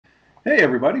Hey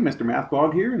everybody,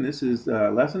 Mrmathblog here, and this is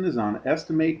lesson is on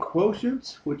estimate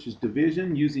quotients, which is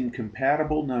division using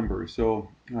compatible numbers. So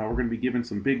we're going to be given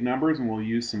some big numbers, and we'll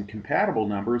use some compatible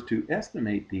numbers to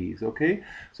estimate these. Okay,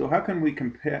 so how can we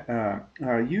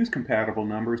use compatible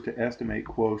numbers to estimate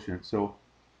quotients? So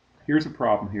here's a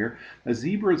problem here. A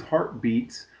zebra's heart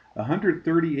beats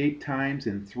 138 times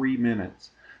in 3 minutes.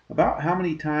 About how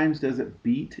many times does it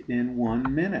beat in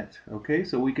 1 minute? Okay,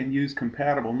 so we can use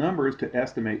compatible numbers to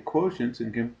estimate quotients,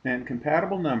 and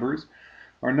compatible numbers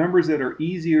are numbers that are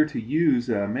easier to use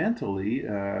mentally,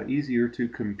 easier to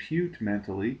compute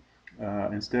mentally,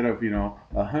 instead of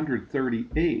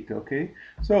 138. Okay,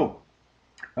 so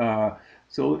uh,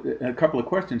 a couple of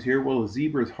questions here. Will a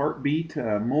zebra's heart beat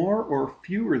more or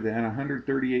fewer than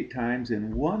 138 times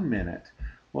in 1 minute?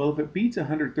 Well, if it beats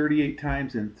 138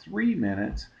 times in 3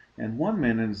 minutes, and 1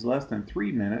 minute is less than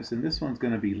 3 minutes, and this one's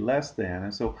going to be less than.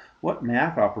 And so what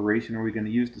math operation are we going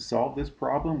to use to solve this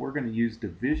problem? We're going to use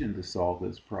division to solve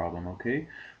this problem, okay?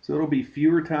 So it'll be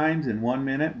fewer times in 1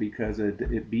 minute because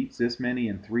it beats this many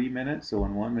in 3 minutes, so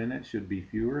in 1 minute should be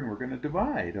fewer, and we're going to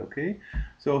divide, okay?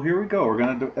 So here we go. We're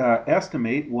going to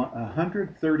estimate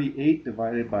 138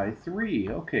 divided by 3.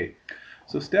 Okay,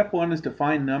 so step one is to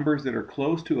find numbers that are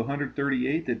close to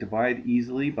 138 that divide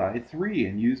easily by 3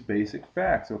 and use basic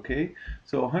facts, okay?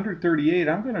 So 138,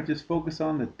 I'm going to just focus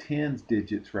on the tens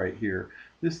digits right here.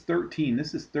 This 13,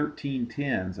 this is 13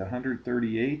 tens.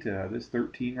 138, this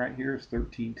 13 right here is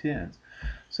 13 tens.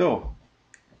 So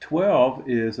 12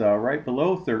 is right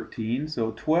below 13,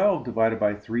 so 12 divided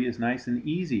by 3 is nice and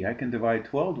easy. I can divide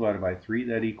 12 divided by 3,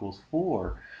 that equals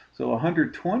 4. So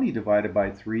 120 divided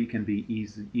by 3 can be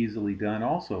easily done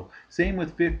also. Same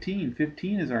with 15.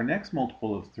 15 is our next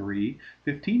multiple of 3.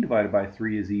 15 divided by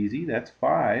 3 is easy, that's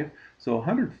 5. So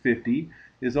 150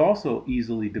 is also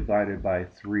easily divided by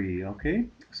 3, okay?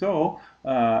 So,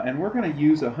 and we're going to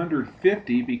use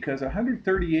 150 because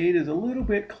 138 is a little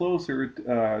bit closer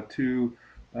to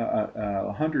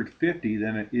 150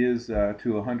 than it is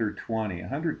to 120.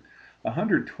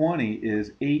 120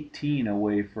 is 18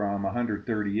 away from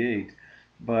 138,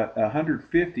 but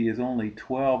 150 is only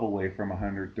 12 away from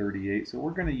 138, so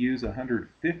we're going to use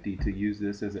 150 to use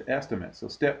this as an estimate. So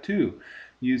step two,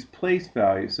 use place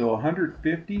value. So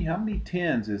 150, how many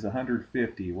tens is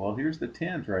 150? Well, here's the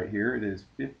tens right here. It is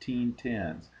 15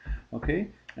 tens. Okay,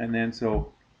 and then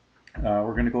so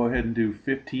we're going to go ahead and do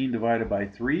 15 divided by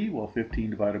 3. Well, 15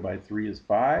 divided by 3 is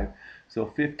 5. So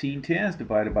 15 tens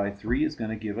divided by 3 is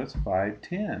going to give us 5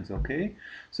 tens, okay?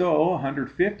 So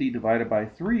 150 divided by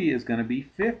 3 is going to be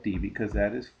 50 because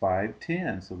that is 5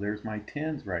 tens. So there's my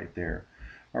tens right there.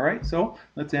 All right, so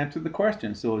let's answer the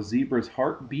question. So a zebra's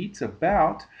heart beats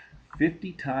about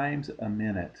 50 times a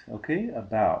minute, okay?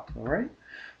 About, all right?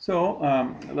 So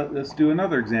let's do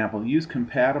another example. Use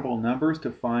compatible numbers to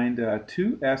find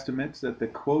two estimates that the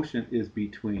quotient is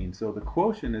between. So the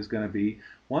quotient is going to be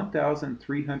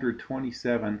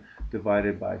 1,327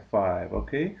 divided by 5.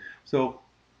 Okay, so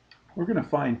we're going to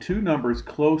find two numbers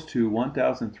close to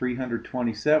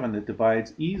 1,327 that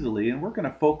divides easily, and we're going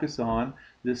to focus on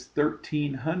this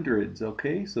 1300s,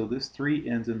 okay? So this 3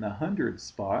 ends in the hundreds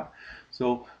spot.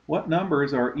 So what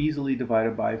numbers are easily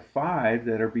divided by 5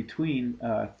 that are between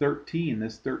 13,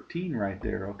 this 13 right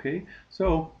there, okay?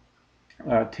 So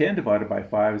 10 divided by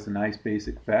 5 is a nice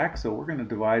basic fact, so we're going to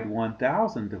divide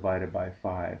 1,000 divided by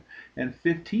 5. And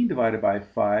 15 divided by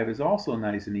 5 is also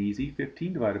nice and easy.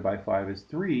 15 divided by 5 is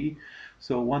 3,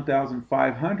 so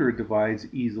 1,500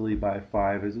 divides easily by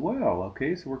 5 as well.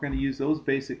 Okay, so we're going to use those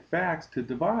basic facts to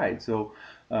divide. So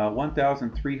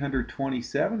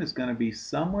 1,327 is going to be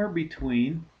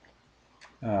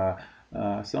uh,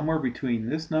 somewhere between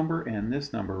this number and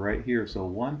this number right here. So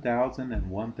 1,000 and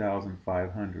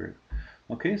 1,500.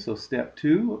 Okay, so step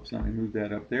two, oops, let me move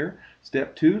that up there.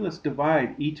 Step two, let's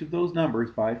divide each of those numbers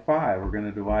by 5. We're going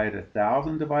to divide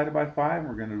 1,000 divided by 5, and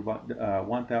we're going to divide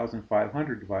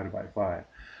 1,500 divided by 5.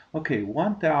 Okay,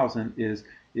 1,000 is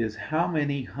how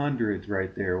many hundreds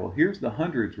right there? Well, here's the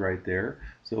hundreds right there,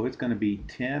 so it's going to be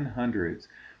 10 hundreds.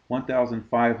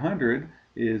 1,500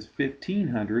 is 15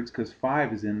 hundreds because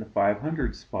 5 is in the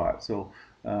 500 spot. So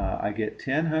I get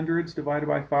 10 hundreds divided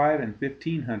by 5 and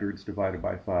 15 hundreds divided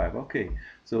by 5. Okay,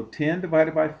 so 10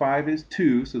 divided by 5 is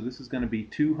 2, so this is going to be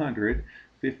 200.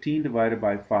 15 divided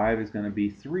by 5 is going to be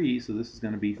 3, so this is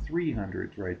going to be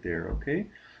 300 right there, okay?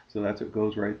 So that's what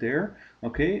goes right there.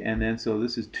 Okay, and then so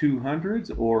this is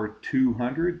 200s or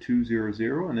 200,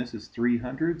 200, and this is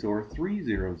 300s or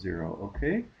 300,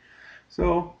 okay?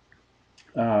 So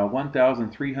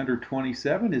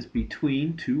 1,327 is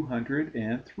between 200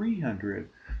 and 300.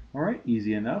 All right,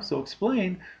 easy enough. So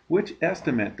explain which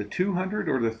estimate, the 200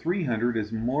 or the 300,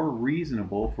 is more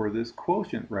reasonable for this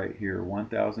quotient right here,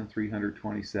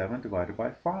 1,327 divided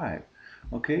by 5.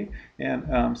 Okay,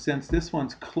 and since this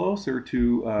one's closer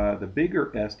to the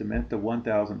bigger estimate, the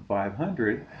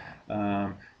 1,500,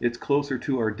 it's closer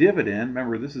to our dividend.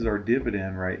 Remember, this is our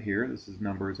dividend right here. This is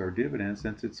number is our dividend.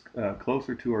 Since it's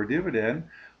closer to our dividend,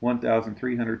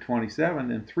 1,327,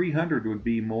 then 300 would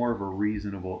be more of a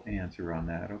reasonable answer on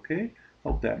that. Okay,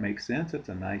 hope that makes sense. It's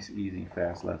a nice, easy,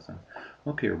 fast lesson.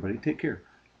 Okay, everybody, take care.